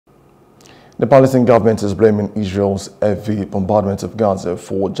The Palestinian government is blaming Israel's heavy bombardment of Gaza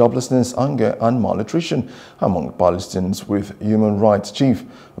for joblessness, hunger and malnutrition among Palestinians, with human rights chief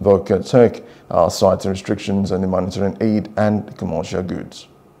Volker Tirk citing restrictions on humanitarian aid and commercial goods.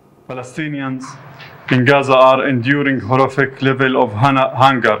 Palestinians in Gaza are enduring horrific level of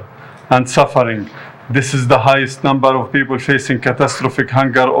hunger and suffering. This is the highest number of people facing catastrophic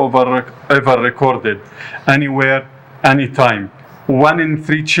hunger ever recorded, anywhere, anytime. 1 in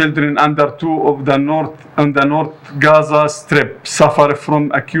 3 children under 2 of the North Gaza Strip suffer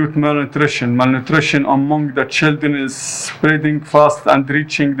from acute malnutrition. Malnutrition among the children is spreading fast and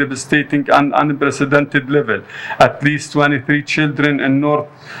reaching devastating and unprecedented level. At least 23 children in North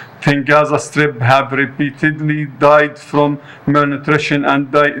Gaza Strip have repeatedly died from malnutrition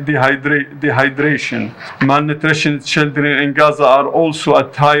and dehydration. Malnutrition children in Gaza are also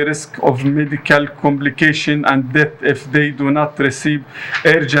at high risk of medical complication and death if they do not receive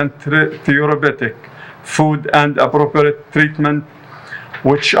urgent therapeutic food and appropriate treatment,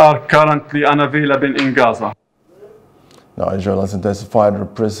 which are currently unavailable in Gaza. Now, Israel has intensified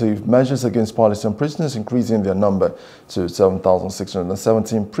repressive measures against Palestinian prisoners, increasing their number to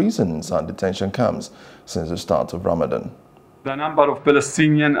 7,617 prisons and detention camps since the start of Ramadan. The number of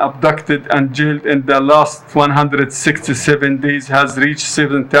Palestinians abducted and jailed in the last 167 days has reached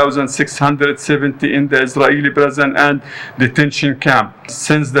 7,670 in the Israeli prison and detention camp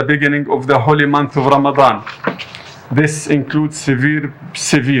since the beginning of the holy month of Ramadan. This includes severe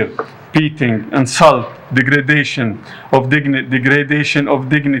beating, insult, degradation of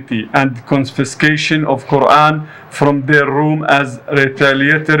dignity, and confiscation of Quran from their room as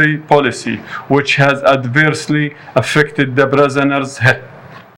retaliatory policy, which has adversely affected the prisoners' health.